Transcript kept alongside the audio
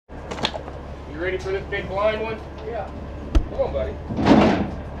ready for this big blind one? Yeah. Come on, buddy.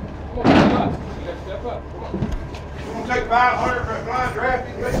 Come on, step up. You gotta step up. Come on. You want to take 500 for a blind draft,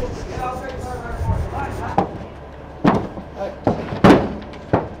 you people? Yeah, I'll take 500 for a blind draft.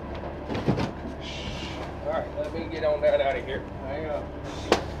 All right, let me get on that out of here. Hang on.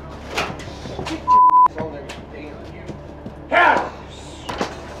 Get your on there, you damn you. Ha!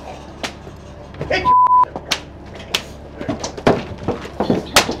 Take your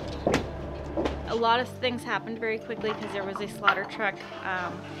A lot of things happened very quickly because there was a slaughter truck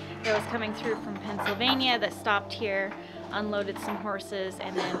that was coming through from Pennsylvania that stopped here, unloaded some horses,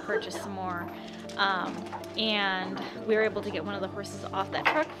 and then purchased some more. And we were able to get one of the horses off that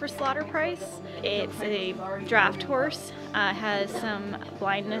truck for slaughter price. It's a draft horse, has some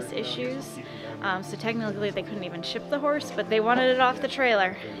blindness issues, so technically they couldn't even ship the horse, but they wanted it off the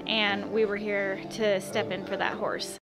trailer, and we were here to step in for that horse.